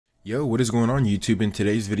Yo, what is going on YouTube? In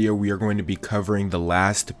today's video, we are going to be covering the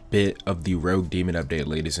last bit of the Rogue Demon update,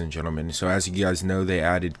 ladies and gentlemen. So as you guys know, they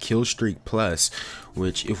added Killstreak Plus,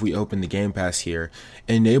 which if we open the Game Pass here,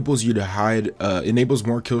 enables you to hide, enables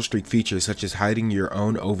more killstreak features such as hiding your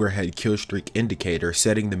own overhead killstreak indicator,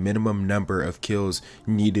 setting the minimum number of kills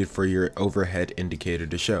needed for your overhead indicator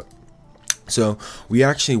to show. So we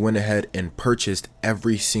actually went ahead and purchased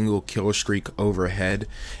every single kill streak overhead,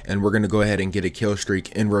 and we're going to go ahead and get a kill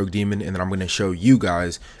streak in Rogue Demon, and then I'm going to show you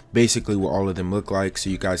guys basically what all of them look like so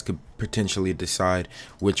you guys could potentially decide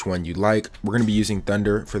which one you like. We're going to be using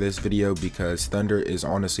Thunder for this video because Thunder is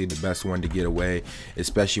honestly the best one to get away,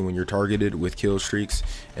 especially when you're targeted with kill streaks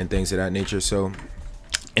and things of that nature.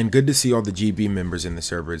 And good to see all the GB members in the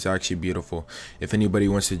server. It's actually beautiful. If anybody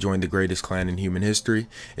wants to join the greatest clan in human history,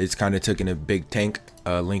 it's kind of taking a big tank.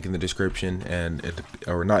 Link in the description,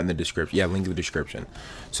 or not in the description. Yeah, link in the description.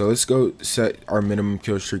 So let's go set our minimum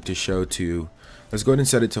kill streak to show to. Let's go ahead and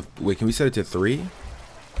set it to. Wait, can we set it to 3?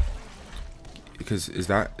 Because is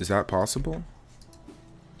that possible?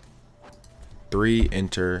 3,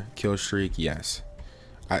 enter kill streak. Yes.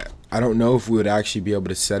 I don't know if we would actually be able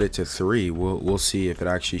to set it to 3. We'll see if it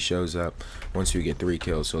actually shows up once we get 3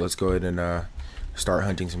 kills. So let's go ahead and start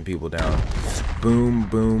hunting some people down. Boom,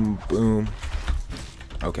 boom, boom.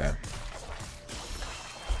 Okay.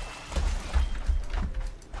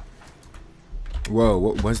 Whoa,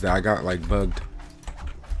 what was that? I got like bugged.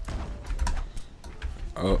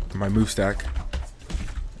 Oh, my move stack.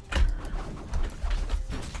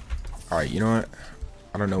 Alright, you know what?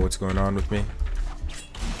 I don't know what's going on with me.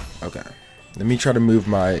 Okay, let me try to move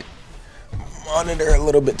my monitor a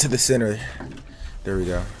little bit to the center. There we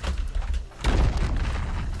go.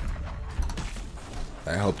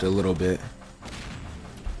 That helped a little bit.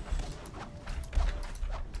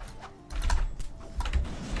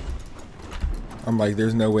 I'm like,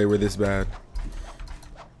 there's no way we're this bad.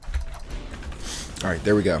 Alright,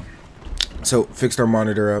 there we go. So, fixed our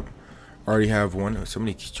monitor up. Already have one. Oh,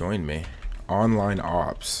 somebody joined me. Online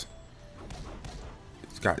Ops.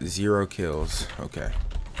 Got 0 kills. Okay,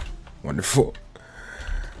 wonderful.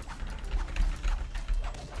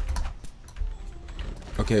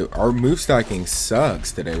 Okay, our move stacking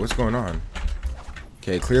sucks today. What's going on?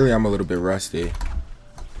 Okay, clearly I'm a little bit rusty.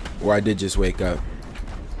 Or I did just wake up.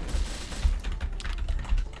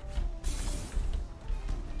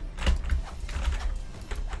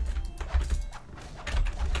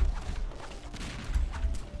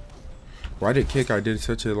 Why did kick? I did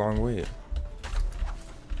such a long wait.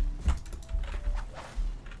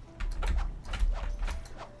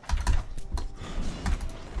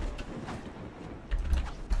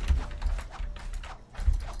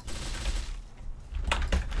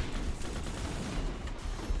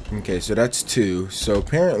 Okay, so that's 2. So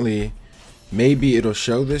apparently, maybe it'll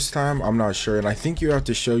show this time. I'm not sure. And I think you have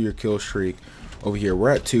to show your kill streak over here.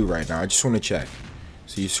 We're at 2 right now. I just want to check.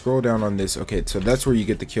 So you scroll down on this. Okay, so that's where you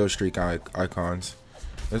get the kill streak icons.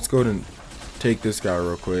 Let's go ahead and take this guy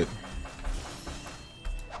real quick.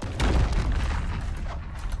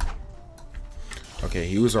 Okay,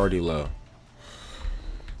 he was already low.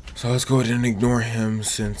 So let's go ahead and ignore him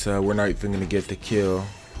since we're not even going to get the kill.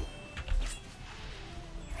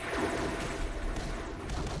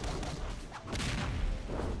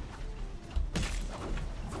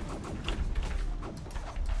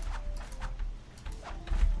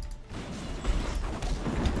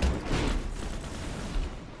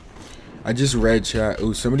 I just read chat.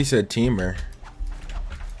 Oh, somebody said teamer.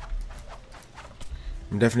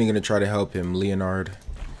 I'm definitely going to try to help him, Leonard.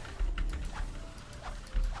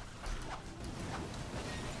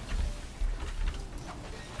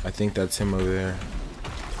 I think that's him over there.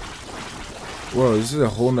 Whoa, this is a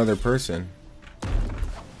whole nother person.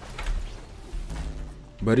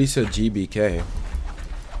 But he said GBK.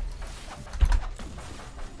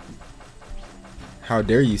 How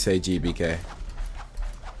dare you say GBK?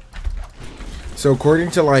 So according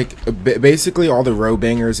to like basically all the row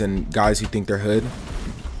bangers and guys who think they're hood,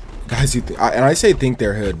 and I say think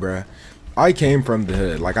they're hood, bruh. I came from the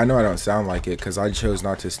hood. Like I know I don't sound like it because I chose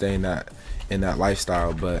not to stay in that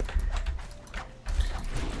lifestyle, but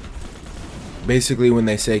basically when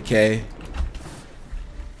they say K,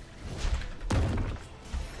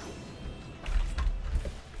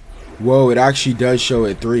 whoa, it actually does show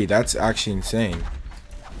at 3. That's actually insane.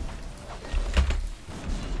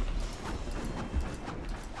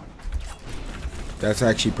 That's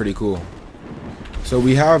actually pretty cool. So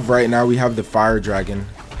we have right now, we have the fire dragon.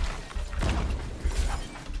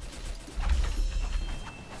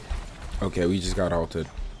 Okay, we just got halted.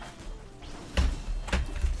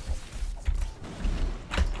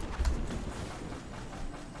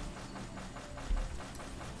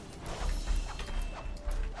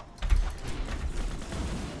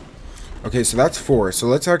 Okay, so that's 4. So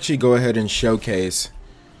let's actually go ahead and showcase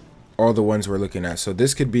all the ones we're looking at. So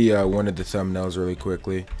this could be one of the thumbnails really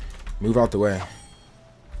quickly. Move out the way.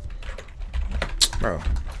 Bro.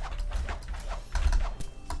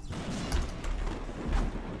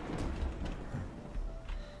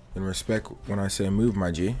 And respect when I say move,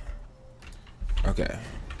 my G. Okay.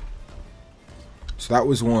 So that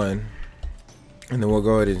was one. And then we'll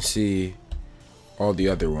go ahead and see all the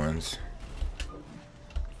other ones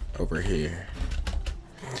over here.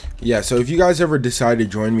 Yeah, so if you guys ever decide to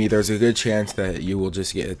join me, there's a good chance that you will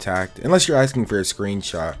just get attacked. Unless you're asking for a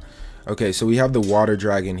screenshot. Okay, so we have the water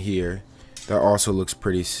dragon here. That also looks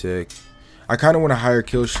pretty sick. I kind of want a higher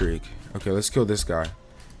kill streak. Okay, let's kill this guy.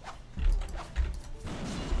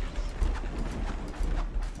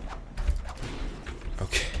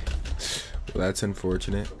 Okay. Well, that's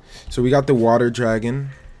unfortunate. So we got the water dragon.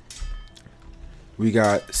 We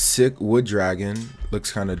got sick wood dragon.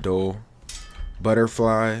 Looks kind of dull.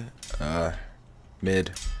 Butterfly.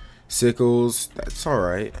 Mid. Sickles. That's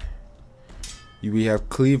alright. We have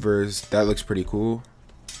cleavers. That looks pretty cool.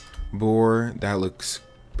 Boar. That looks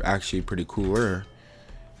actually pretty cooler.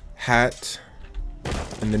 Hat.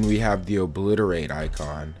 And then we have the obliterate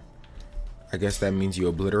icon. I guess that means you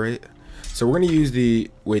obliterate. So we're going to use the...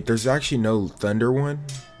 Wait, there's actually no thunder one?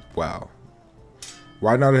 Wow.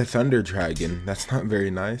 Why not a thunder dragon? That's not very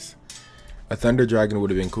nice. A thunder dragon would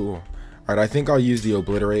have been cool. Alright, I think I'll use the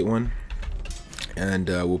obliterate one. And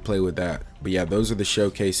we'll play with that. But yeah, those are the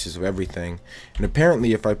showcases of everything. And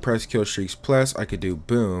apparently if I press kill streaks plus, I could do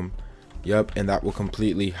boom. Yup, and that will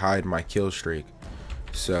completely hide my kill streak.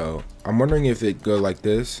 So I'm wondering if it go like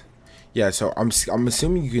this. Yeah, so I'm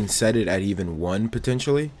assuming you can set it at even 1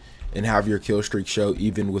 potentially, and have your kill streak show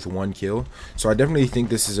even with 1 kill. So I definitely think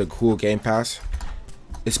this is a cool game pass,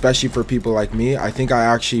 especially for people like me. I think I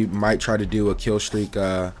actually might try to do a kill streak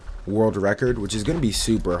world record, which is gonna be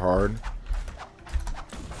super hard.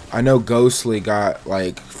 I know Ghostly got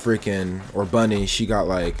like freaking, or Bunny, she got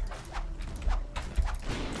like,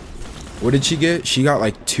 what did she get? She got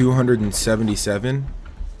like 277.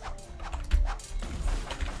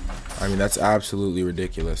 I mean, that's absolutely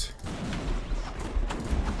ridiculous.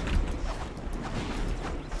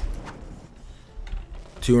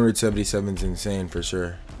 $277 is insane for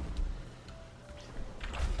sure.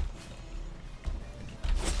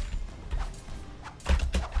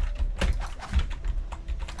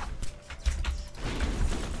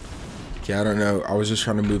 Okay, I don't know. I was just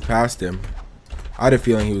trying to move past him. I had a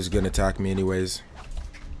feeling he was going to attack me anyways.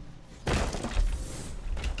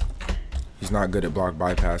 He's not good at block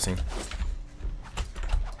bypassing.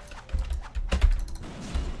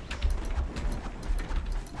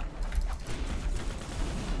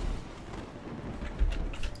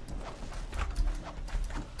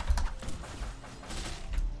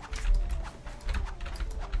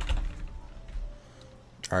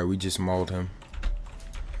 Alright, we just mauled him.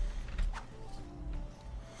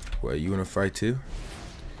 What, you wanna fight too?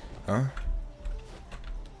 Huh?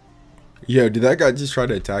 Yo, did that guy just try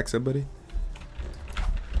to attack somebody?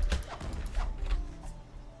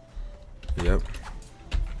 Yep.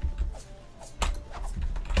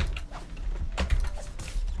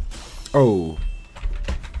 Oh.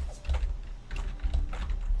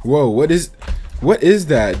 Whoa, what is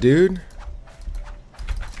that, dude?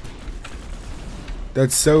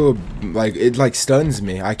 That's so, like, it like stuns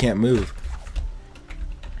me. I can't move.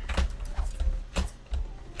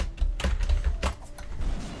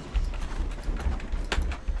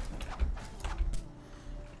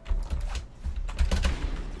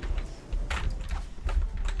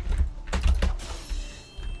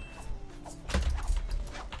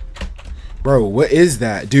 Bro, what is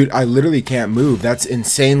that? Dude, I literally can't move. That's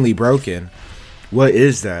insanely broken. What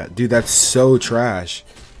is that? Dude, that's so trash.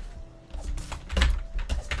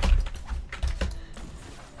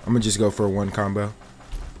 I'm gonna just go for a 1 combo.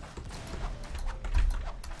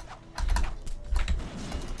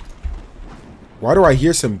 Why do I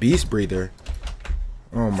hear some beast breather?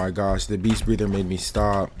 Oh my gosh, the beast breather made me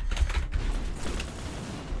stop.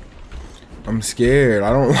 I'm scared. I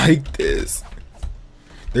don't like this.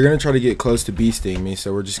 They're gonna try to get close to beasting me,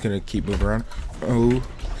 so we're just gonna keep moving around. Oh,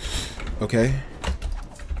 okay.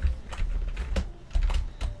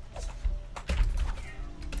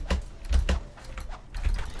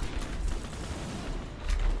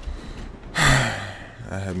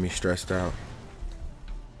 That had me stressed out.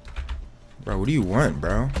 Bro, what do you want,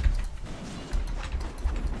 bro?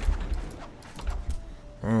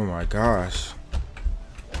 Oh my gosh.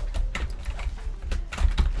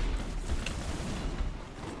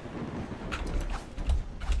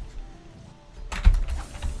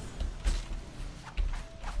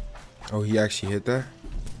 Oh, he actually hit that?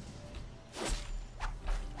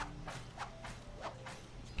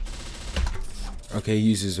 Okay, he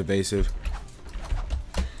uses evasive.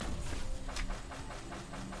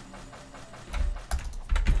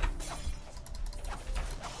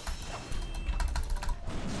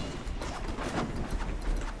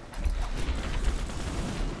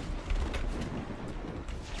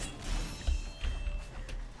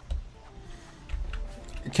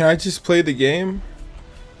 Can I just play the game?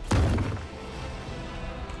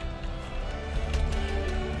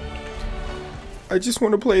 I just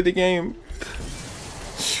want to play the game.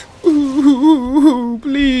 Ooh,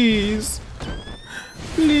 please.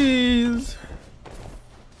 Please.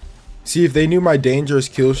 See, if they knew my dangerous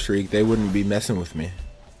kill streak, they wouldn't be messing with me.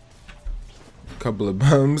 Couple of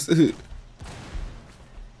bums. Let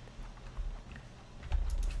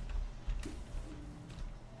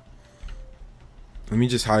me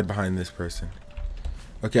just hide behind this person.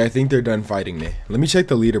 Okay, I think they're done fighting me. Let me check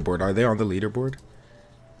the leaderboard. Are they on the leaderboard?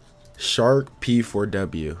 Shark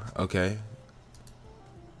P4W. Okay.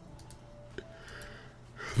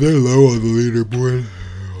 They're low on the leaderboard.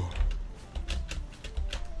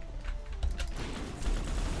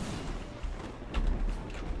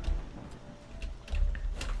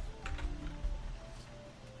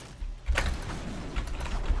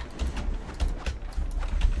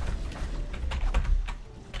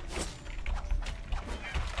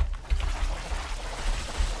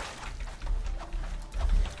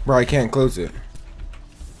 Bro, I can't close it.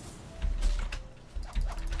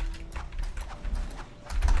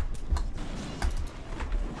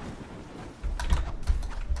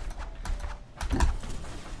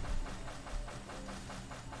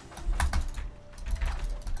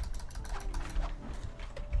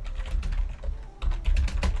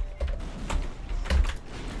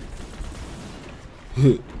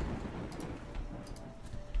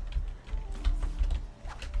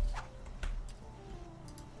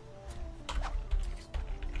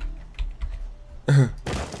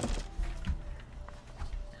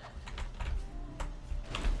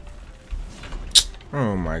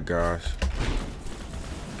 Oh my gosh.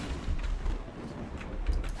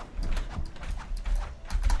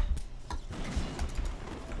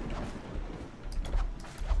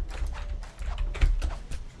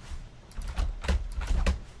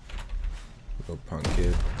 Little punk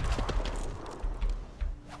kid.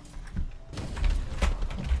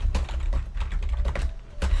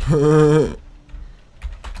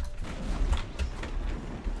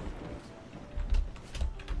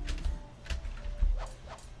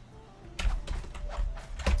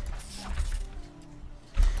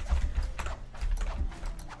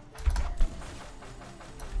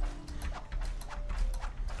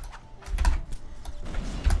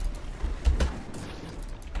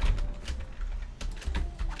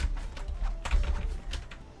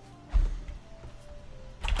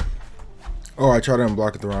 Oh, I tried to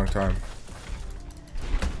unblock at the wrong time.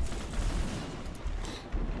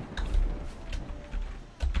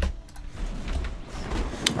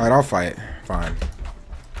 Alright, I'll fight. Fine.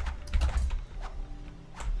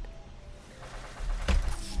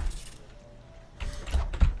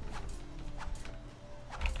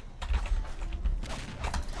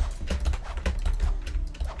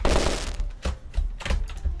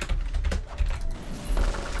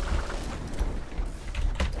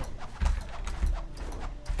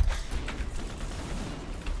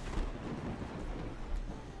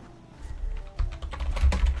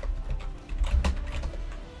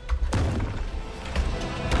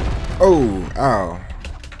 Oh, ow.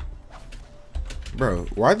 Bro,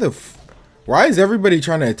 why is everybody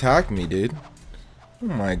trying to attack me, dude? Oh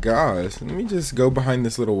my gosh. Let me just go behind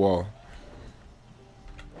this little wall.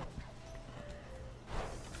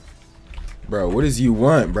 Bro, what does you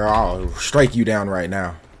want, bro? I'll strike you down right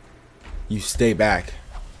now. You stay back.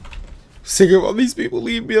 Sick of all these people,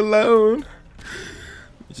 leave me alone.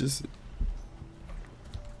 Just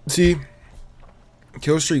see,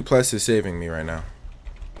 Killstreak Plus is saving me right now.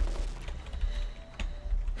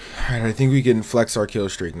 Alright, I think we can flex our kill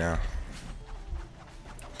streak now.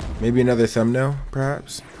 Maybe another thumbnail,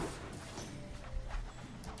 perhaps?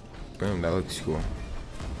 Boom, that looks cool.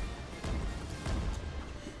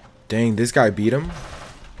 Dang, this guy beat him?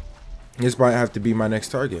 This might have to be my next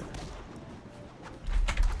target.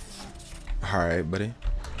 Alright, buddy.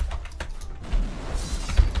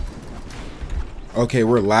 Okay,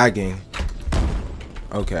 we're lagging.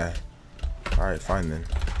 Okay. Alright, fine then.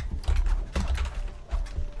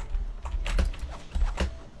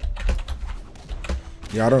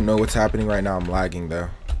 Yeah, I don't know what's happening right now. I'm lagging though.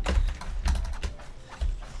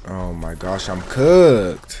 Oh my gosh, I'm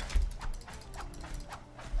cooked.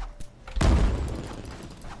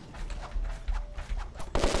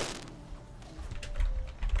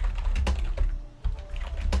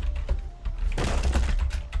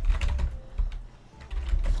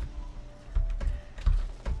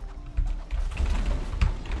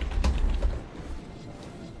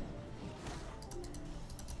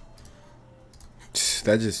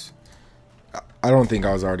 That just... I don't think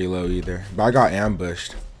I was already low either. But I got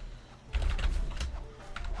ambushed.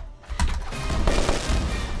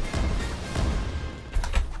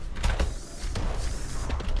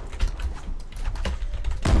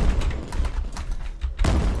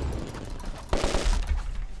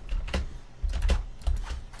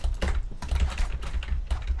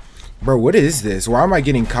 Bro, what is this? Why am I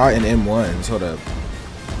getting caught in M1s? Hold up.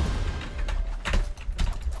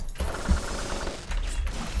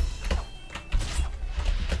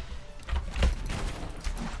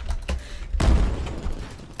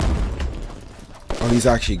 Oh, he's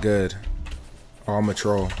actually good. Oh, I'm a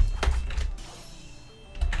troll.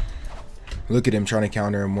 Look at him trying to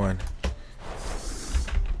counter M1.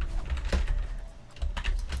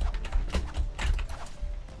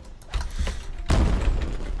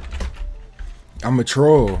 I'm a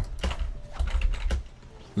troll.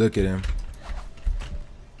 Look at him.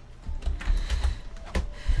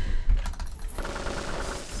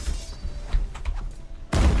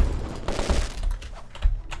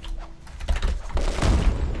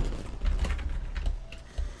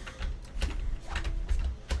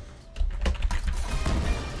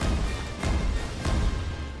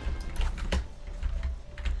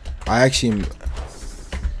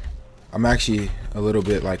 I'm actually a little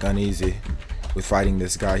bit like uneasy with fighting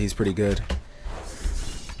this guy. He's pretty good.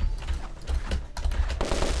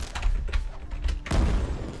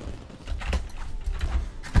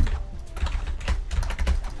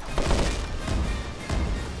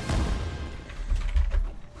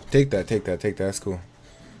 Take that, take that, take that. That's cool.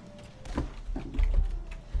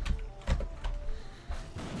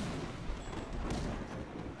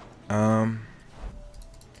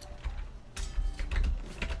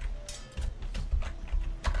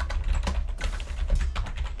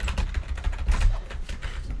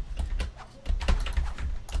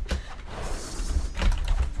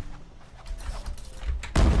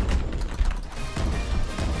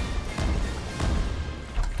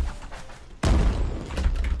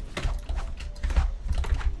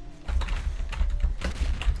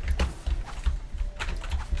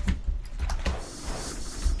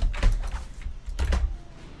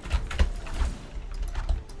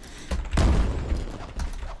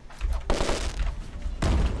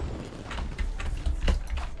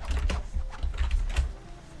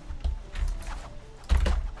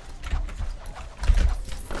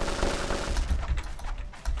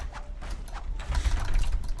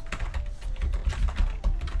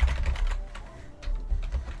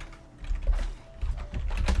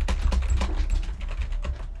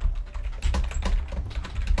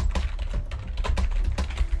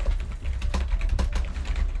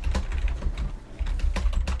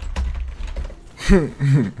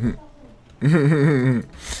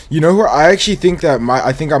 You know who I actually think that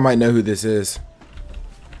I think I might know who this is.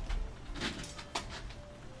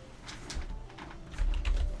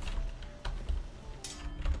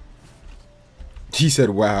 He said,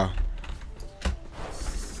 wow.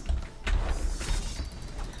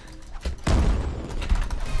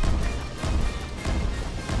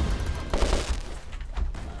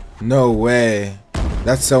 No way.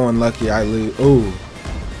 That's so unlucky I lose. Ooh.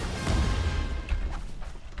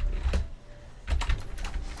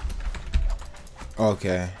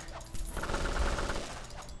 Okay.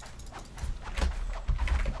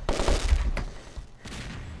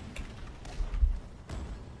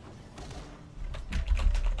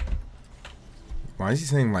 Why is he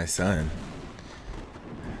saying my son?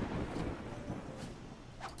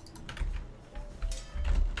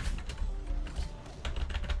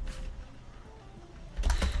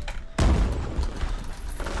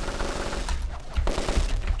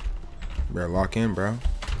 Better lock in, bro.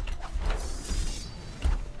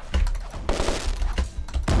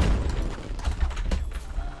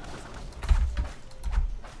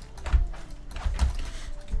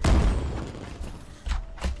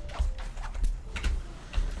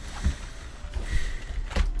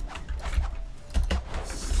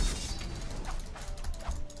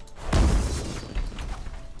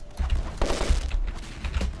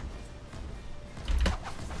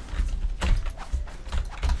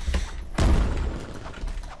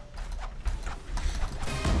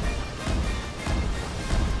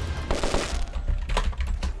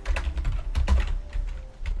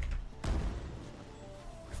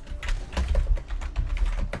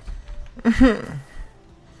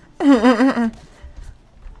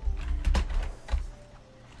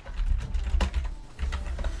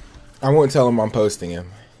 I won't tell him I'm posting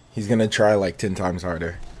him. He's gonna try like 10 times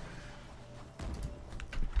harder.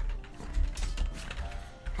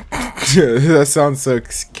 That sounds so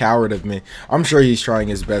coward of me. I'm sure he's trying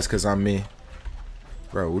his best because I'm me.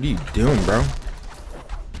 Bro, what are you doing, bro?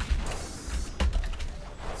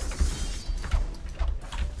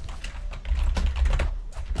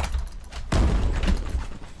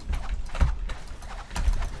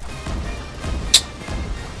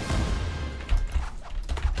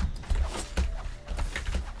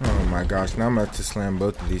 Oh my gosh, now I'm about to slam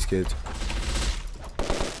both of these kids.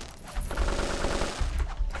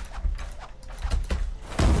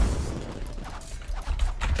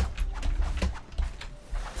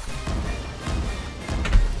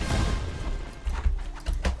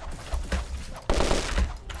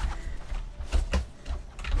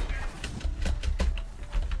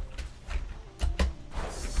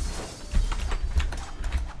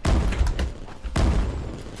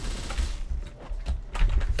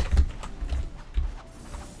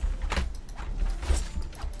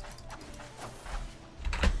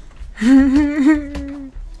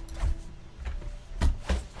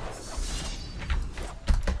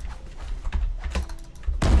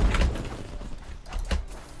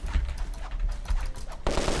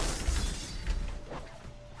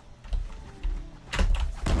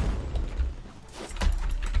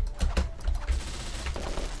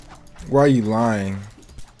 Why are you lying?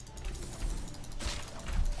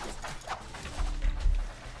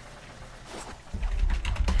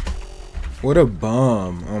 What a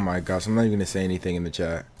bum. Oh my gosh, I'm not even gonna say anything in the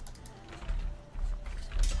chat.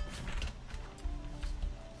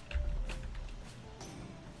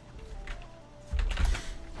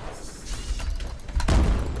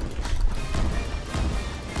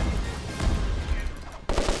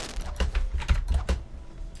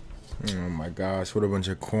 Oh my gosh, what a bunch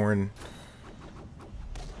of cornballism.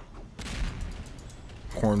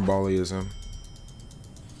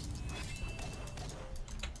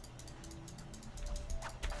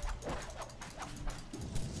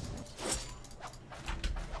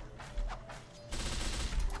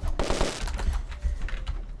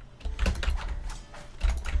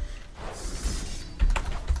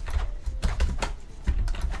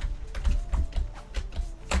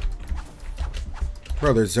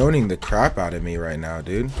 Bro, they're zoning the crap out of me right now,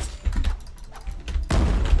 dude.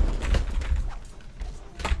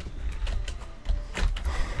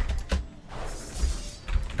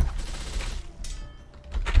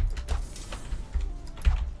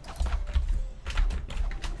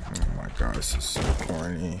 Oh my god, this is so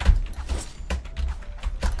corny.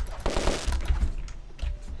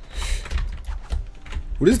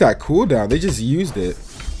 What is that cooldown? They just used it.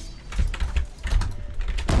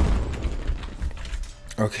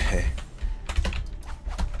 Okay.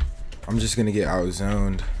 I'm just gonna get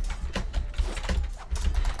outzoned.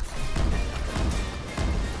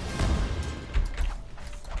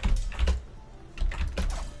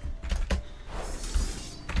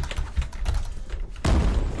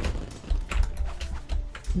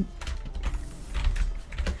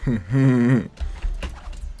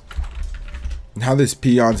 Now this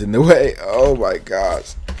peon's in the way. Oh my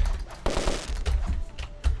gosh.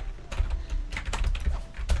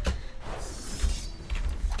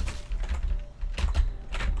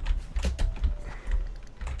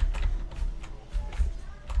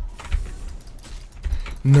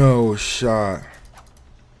 No shot.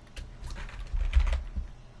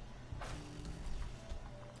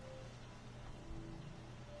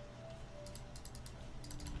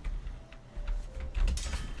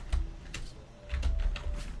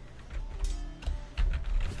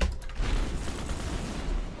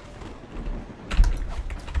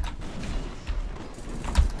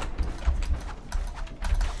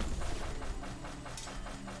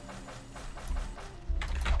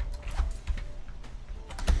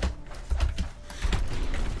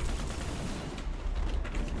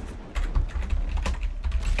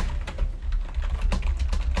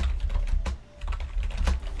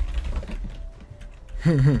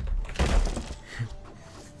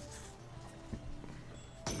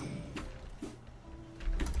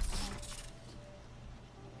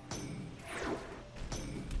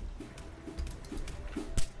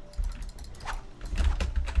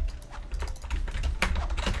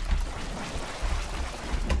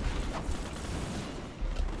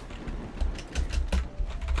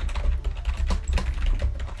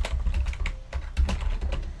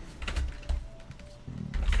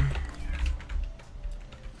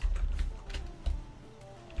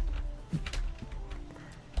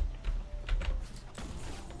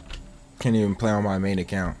 Can't even play on my main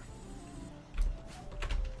account.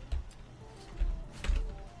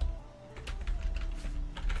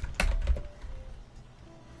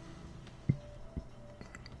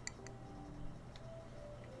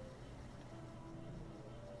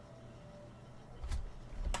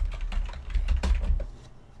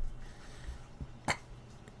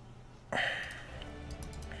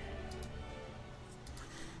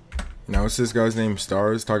 Now what's this guy's name?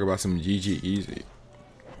 Stars? Talk about some GG easy.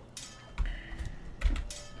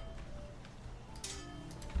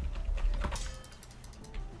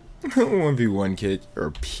 One v one kid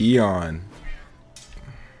or peon.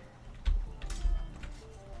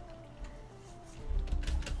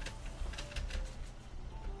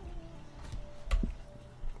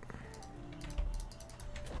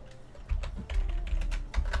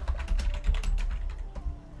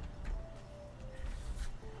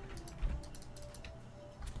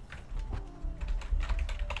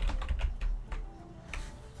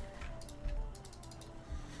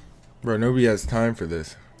 Bro, nobody has time for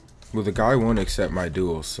this. Well, the guy won't accept my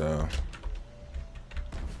duel, so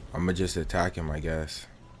I'm gonna just attack him, I guess.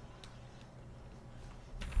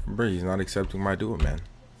 Bro, he's not accepting my duel, man.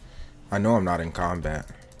 I know I'm not in combat.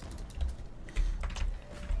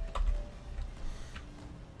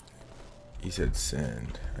 He said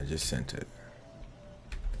send. I just sent it.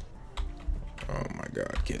 Oh my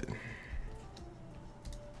god, kid.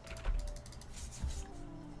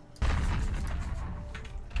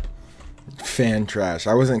 Fan trash.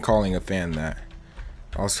 I wasn't calling a fan that.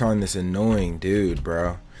 I was calling this annoying dude,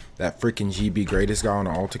 bro. That freaking GB greatest guy on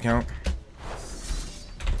an alt account.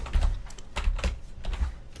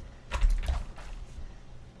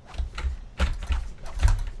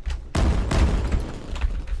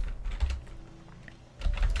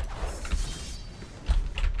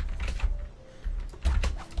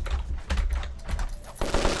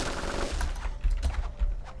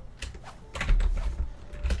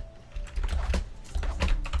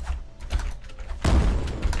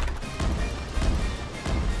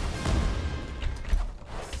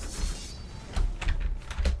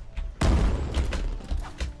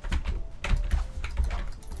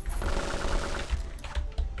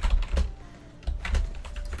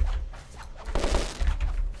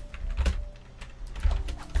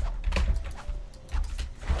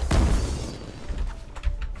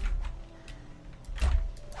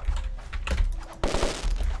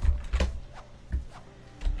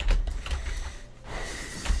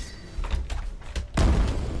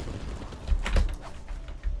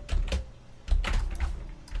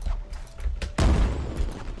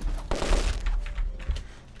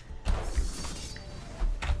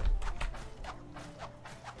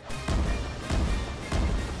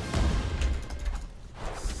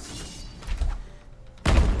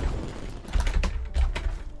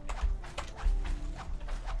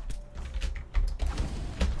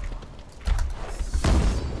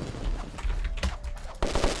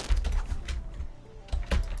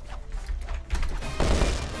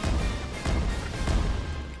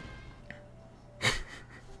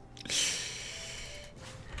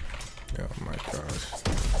 Oh my gosh.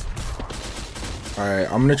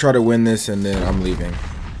 Alright, I'm gonna try to win this and then I'm leaving.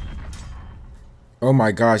 Oh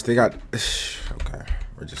my gosh, they got... Okay,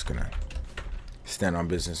 we're just gonna stand on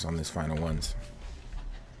business on this final ones.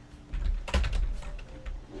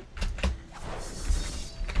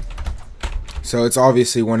 So it's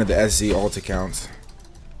obviously one of the SZ alt accounts.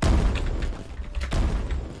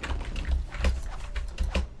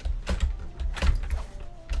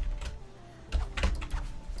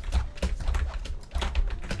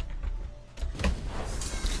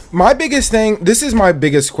 My biggest thing, this is my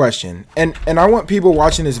biggest question, and I want people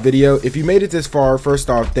watching this video, if you made it this far, first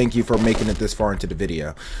off, thank you for making it this far into the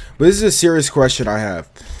video. But this is a serious question I have.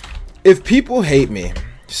 If people hate me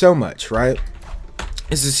so much, right?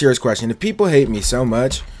 This is a serious question. If people hate me so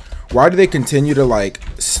much, why do they continue to like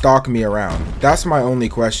stalk me around? That's my only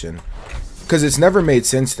question. Because it's never made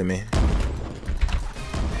sense to me.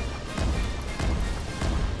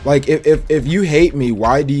 Like, if you hate me,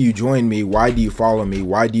 why do you join me? Why do you follow me?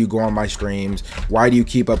 Why do you go on my streams? Why do you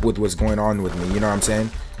keep up with what's going on with me? You know what I'm saying?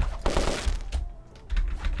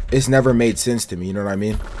 It's never made sense to me. You know what I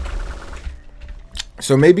mean?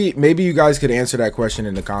 So maybe you guys could answer that question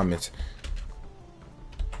in the comments.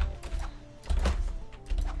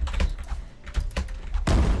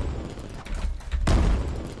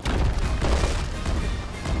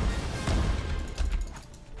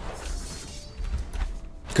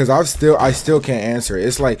 Because I still can't answer it.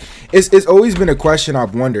 It's like it's always been a question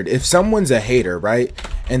I've wondered. If someone's a hater, right,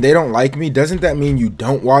 and they don't like me, doesn't that mean you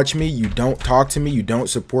don't watch me, you don't talk to me, you don't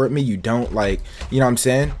support me, you don't, like, you know what I'm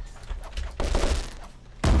saying?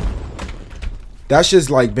 That's just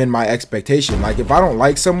like been my expectation. Like, if I don't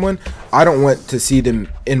like someone, I don't want to see them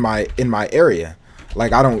in my area.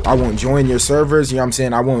 Like, I won't join your servers, you know what I'm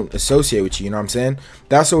saying? I won't associate with you, you know what I'm saying?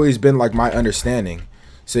 That's always been like my understanding.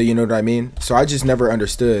 So you know what I mean? So I just never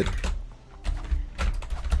understood.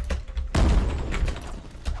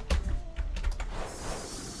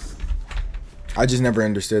 I just never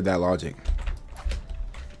understood that logic.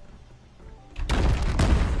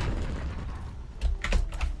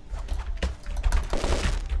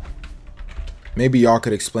 Maybe y'all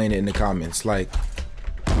could explain it in the comments, like.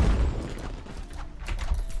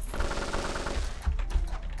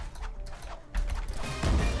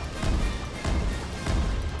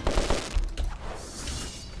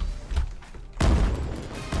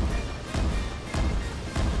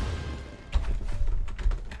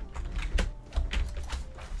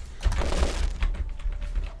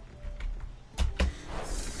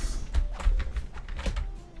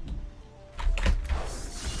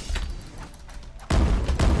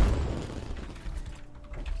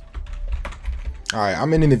 Alright,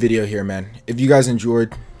 I'm ending the video here, man. If you guys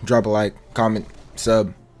enjoyed, drop a like, comment,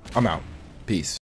 sub. I'm out. Peace.